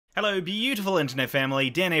Hello beautiful internet family,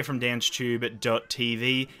 Dan here from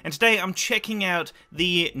DansTube.TV, and today I'm checking out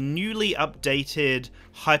the newly updated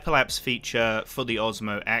Hyperlapse feature for the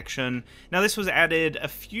Osmo Action. Now this was added a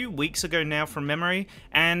few weeks ago now from memory,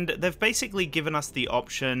 and they've basically given us the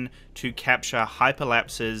option to capture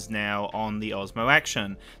hyperlapses now on the Osmo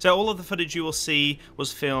Action. So all of the footage you will see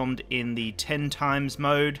was filmed in the 10 times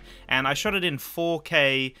mode, and I shot it in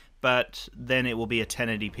 4K, but then it will be a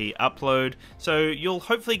 1080p upload, so you'll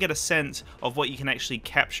hopefully get a sense of what you can actually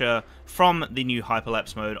capture from the new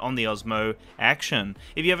Hyperlapse mode on the Osmo Action.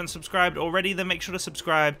 If you haven't subscribed already, then make sure to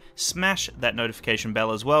subscribe, smash that notification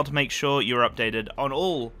bell as well to make sure you're updated on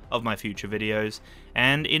all of my future videos,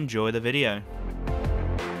 and enjoy the video.